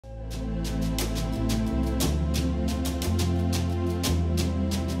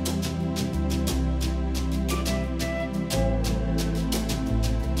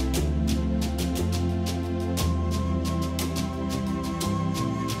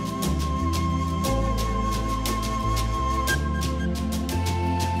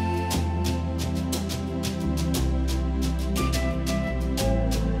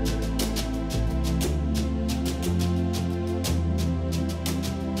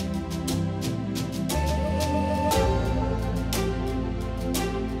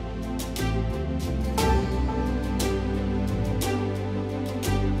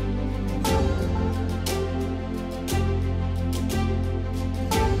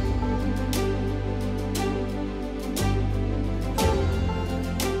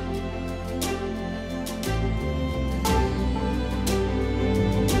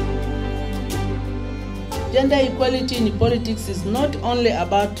Gender equality in politics is not only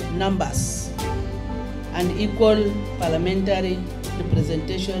about numbers, and equal parliamentary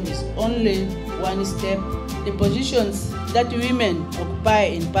representation is only one step. The positions that women occupy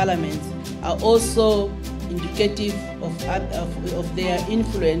in parliament are also indicative of their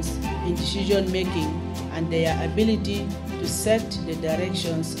influence in decision making and their ability to set the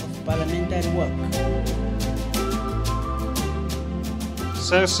directions of parliamentary work.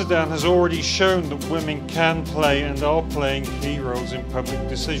 South Sudan has already shown that women can play and are playing key roles in public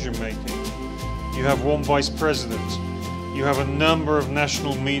decision making. You have one vice president, you have a number of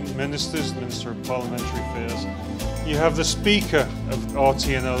national ministers, Minister of Parliamentary Affairs, you have the Speaker of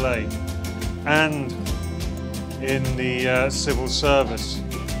RTNLA, and in the civil service.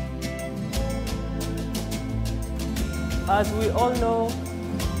 As we all know,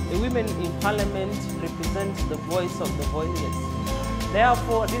 the women in Parliament represent the voice of the voiceless.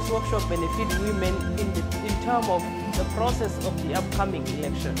 Therefore, this workshop benefits women in terms of the process of the upcoming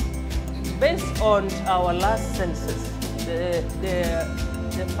election. Based on our last census, the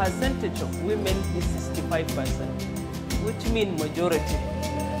percentage of women is 65%, which means majority.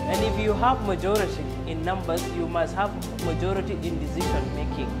 And if you have majority in numbers, you must have majority in decision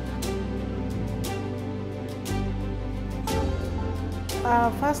making.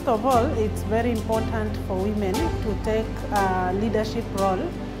 First of all, it's very important for women to take a leadership role,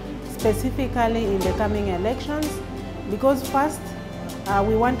 specifically in the coming elections, because first,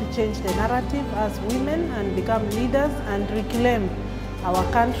 we want to change the narrative as women and become leaders and reclaim our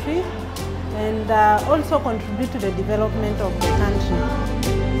country, and also contribute to the development of the country.